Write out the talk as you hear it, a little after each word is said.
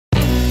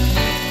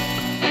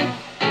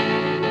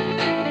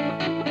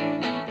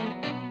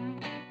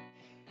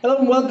Hello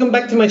and welcome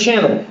back to my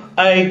channel.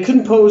 I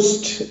couldn't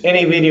post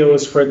any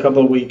videos for a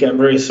couple of weeks. I'm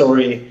very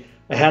sorry.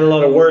 I had a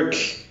lot of work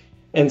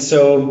and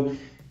so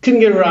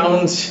couldn't get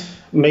around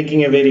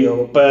making a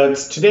video, but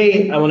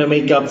today I want to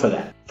make up for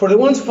that. For the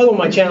ones who follow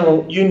my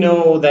channel, you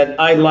know that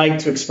I like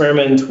to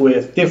experiment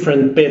with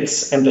different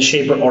bits and the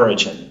shaper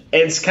origin.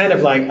 It's kind of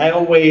like I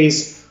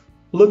always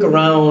look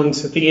around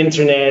the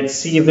internet,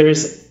 see if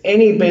there's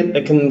any bit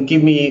that can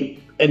give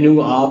me a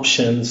new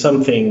option,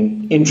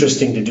 something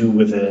interesting to do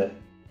with the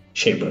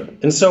shaper.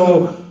 And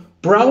so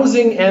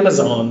browsing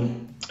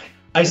Amazon,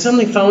 I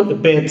suddenly found a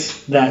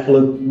bit that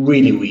looked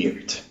really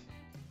weird.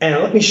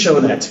 And let me show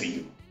that to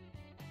you.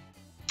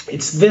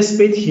 It's this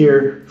bit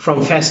here from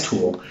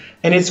Festool,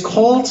 and it's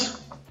called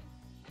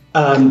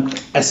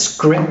a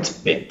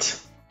script bit.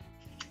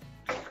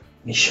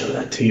 Let me show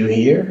that to you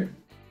here.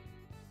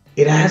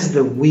 It has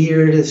the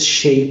weirdest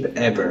shape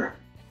ever.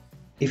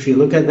 If you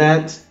look at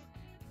that,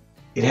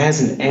 it has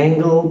an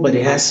angle, but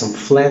it has some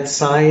flat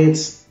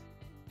sides.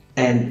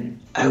 And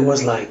I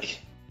was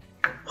like,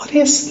 what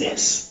is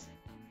this?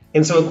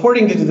 And so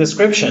according to the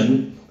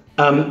description,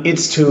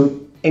 it's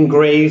to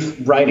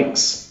engrave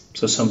writings.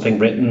 So something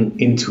written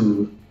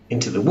into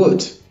the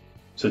wood.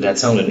 So that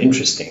sounded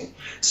interesting.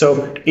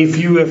 So if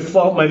you have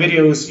followed my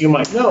videos, you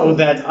might know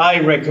that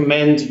I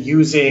recommend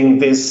using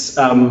this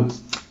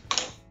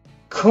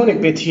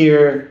conic bit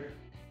here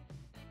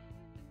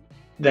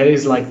that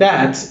is like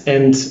that.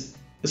 And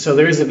so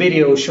there is a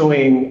video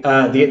showing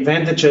the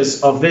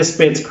advantages of this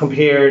bit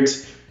compared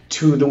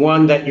to the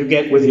one that you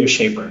get with your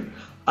shaper.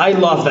 I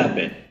love that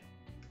bit.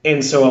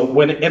 And so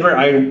whenever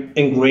I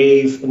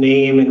engrave a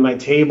name in my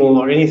table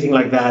or anything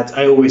like that,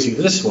 I always use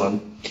this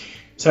one.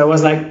 So I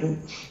was like,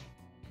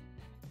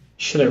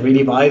 should I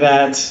really buy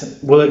that?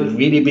 Will it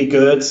really be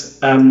good?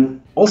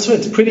 Also,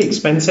 it's pretty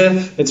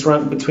expensive. It's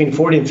around between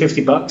 40 and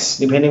 50 bucks,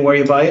 depending where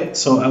you buy it.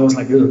 So I was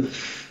like, ooh.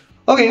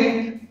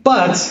 Okay,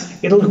 but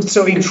it looked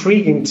so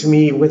intriguing to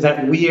me with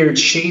that weird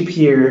shape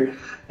here.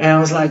 And I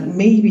was like,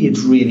 maybe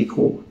it's really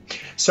cool.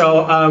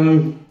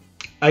 So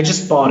I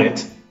just bought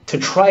it to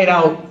try it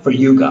out for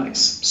you guys.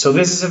 So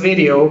this is a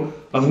video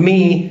of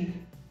me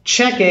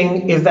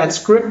checking if that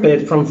script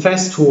bit from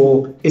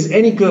Festool is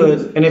any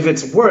good and if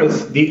it's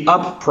worth the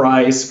up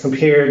price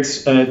compared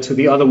to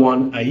the other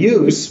one I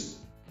use.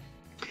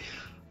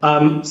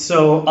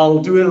 So I'll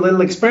do a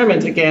little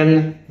experiment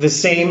again, the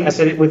same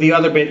as I did with the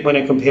other bit when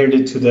I compared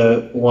it to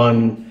the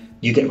one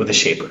you get with the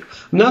shaper.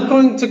 I'm not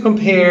going to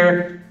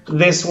compare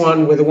this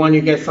one with the one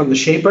you get from the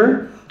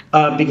shaper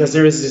because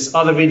there is this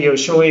other video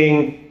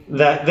showing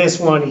that this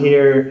one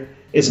here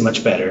is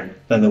much better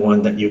than the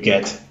one that you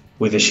get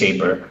with the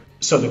shaper.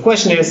 So the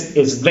question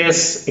is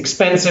this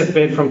expensive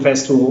bit from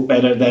Festool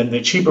better than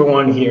the cheaper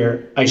one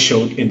here I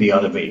showed in the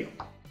other video?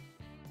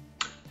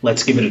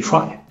 Let's give it a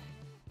try.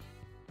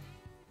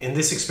 In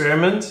this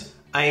experiment,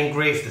 I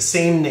engraved the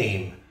same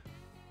name.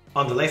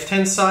 On the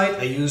left-hand side,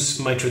 I use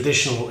my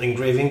traditional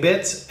engraving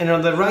bit, and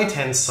on the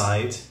right-hand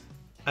side,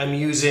 I'm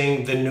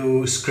using the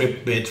new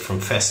script bit from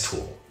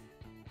Festool.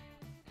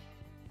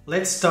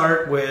 Let's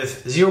start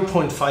with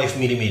 0.5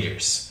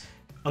 millimeters.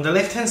 On the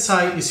left-hand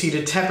side, you see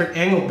the tapered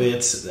angle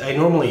bits I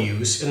normally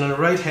use, and on the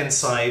right-hand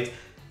side,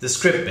 the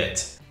script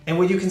bit. And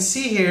what you can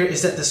see here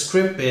is that the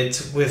script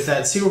bit with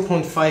that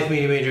 0.5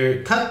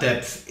 millimeter cut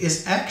depth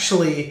is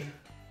actually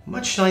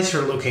much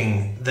nicer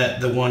looking than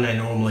the one I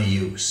normally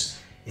use.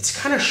 It's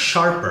kind of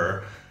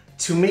sharper.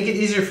 To make it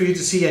easier for you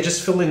to see, I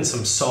just fill in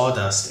some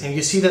sawdust, and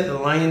you see that the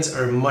lines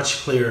are much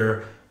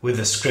clearer with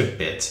the script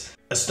bit.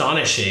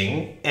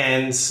 Astonishing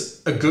and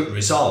a good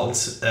result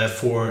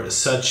for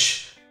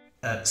such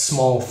a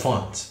small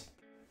font.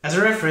 As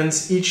a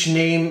reference, each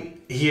name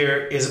here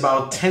is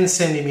about 10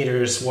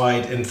 centimeters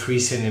wide and 3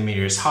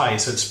 centimeters high,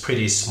 so it's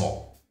pretty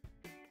small.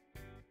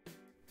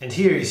 And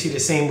here you see the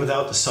same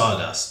without the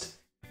sawdust.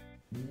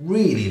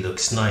 Really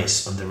looks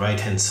nice on the right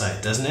hand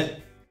side, doesn't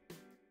it?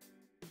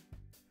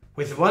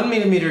 With 1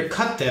 millimeter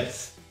cut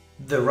depth,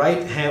 the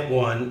right hand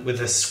one with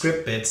the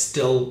script bit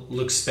still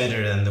looks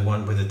better than the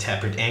one with the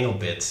tapered angle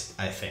bit,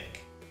 I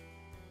think.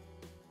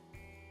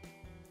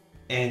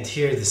 And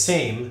here the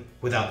same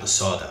without the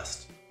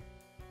sawdust.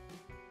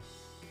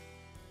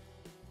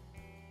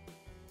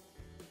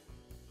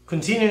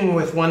 Continuing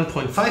with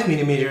 1.5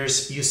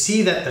 millimeters, you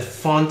see that the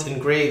font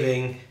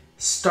engraving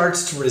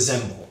starts to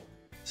resemble.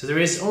 So there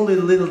is only a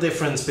little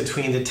difference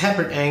between the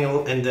tapered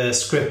angle and the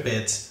script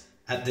bit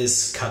at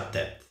this cut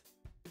depth.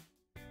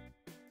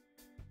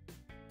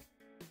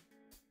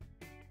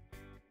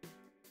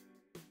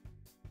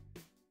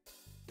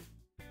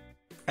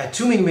 At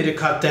 2 millimeter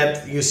cut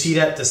depth, you see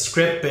that the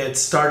script bit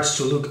starts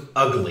to look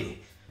ugly.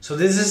 So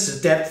this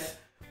is the depth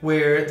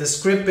where the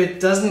script bit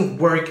doesn't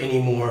work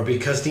anymore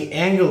because the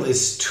angle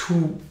is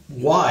too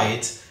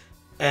wide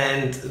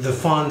and the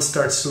font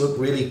starts to look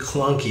really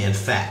clunky and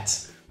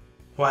fat.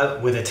 While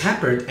with a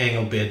tapered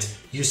angle bit,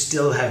 you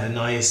still have a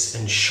nice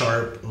and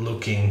sharp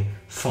looking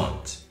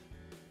font.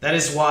 That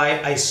is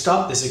why I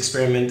stopped this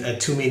experiment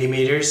at 2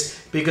 millimeters,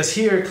 because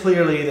here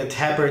clearly the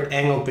tapered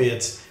angle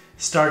bit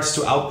starts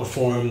to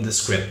outperform the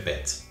script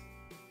bit.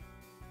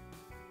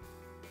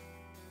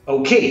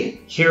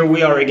 Okay, here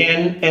we are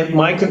again, and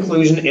my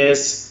conclusion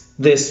is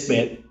this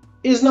bit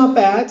is not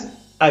bad.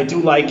 I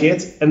do like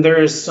it, and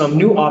there is some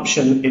new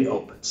option it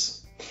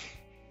opens.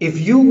 If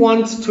you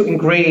want to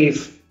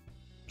engrave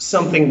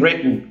something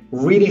written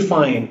really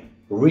fine,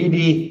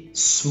 really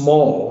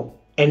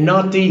small, and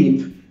not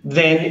deep,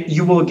 then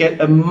you will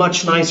get a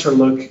much nicer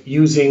look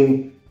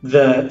using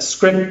the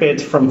script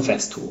bit from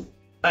Festool.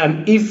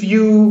 If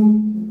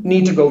you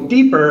need to go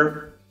deeper,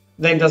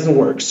 then it doesn't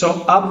work. So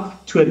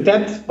up to a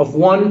depth of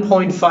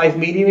 1.5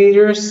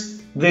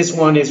 millimeters, this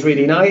one is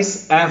really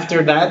nice.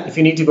 After that, if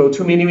you need to go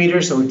 2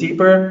 millimeters or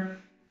deeper,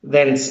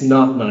 then it's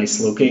not nice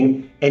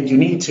looking, and you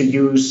need to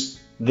use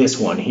this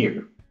one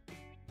here.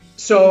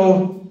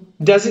 So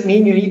does it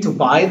mean you need to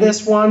buy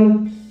this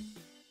one?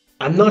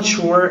 I'm not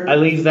sure. I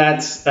leave that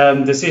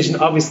decision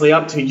obviously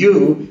up to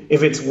you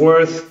if it's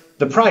worth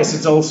the price.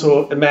 It's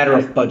also a matter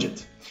of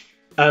budget.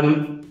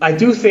 I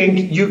do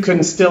think you can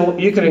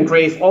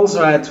engrave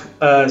also at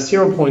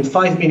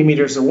 0.5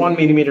 millimeters or 1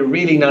 millimeter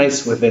really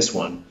nice with this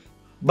one.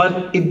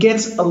 But it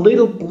gets a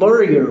little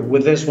blurrier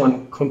with this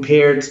one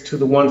compared to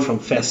the one from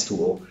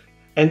Festool.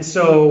 And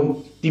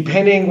so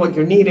depending what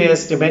your need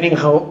is, depending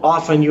how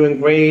often you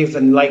engrave,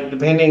 and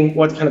depending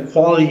what kind of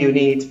quality you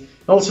need,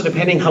 also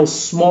depending how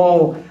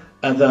small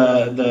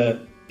the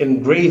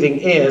engraving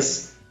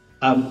is,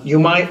 you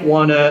might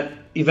want to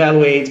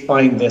evaluate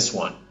buying this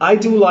one. I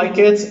do like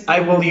it. I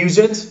will use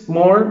it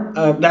more,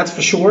 that's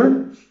for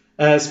sure,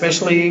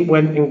 especially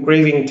when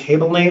engraving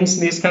table names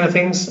and these kind of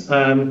things.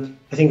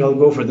 I think I'll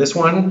go for this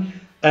one,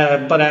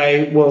 but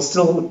I will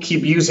still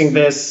keep using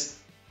this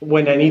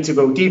when I need to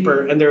go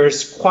deeper, and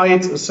there's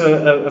quite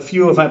a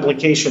few of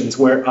applications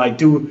where I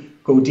do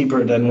go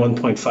deeper than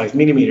 1.5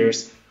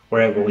 millimeters,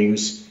 where I will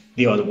use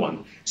the other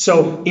one.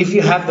 So if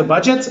you have the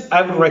budget,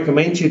 I would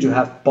recommend you to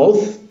have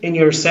both in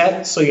your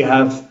set, so you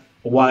have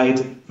a wide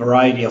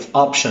variety of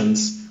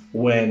options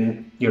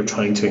when you're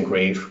trying to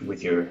engrave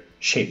with your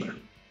shaper.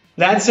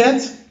 That's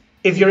it.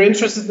 If you're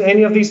interested in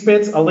any of these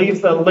bits, I'll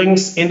leave the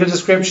links in the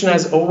description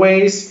as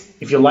always.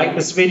 If you like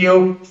this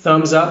video,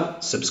 thumbs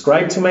up,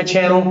 subscribe to my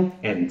channel,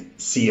 and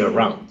see you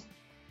around.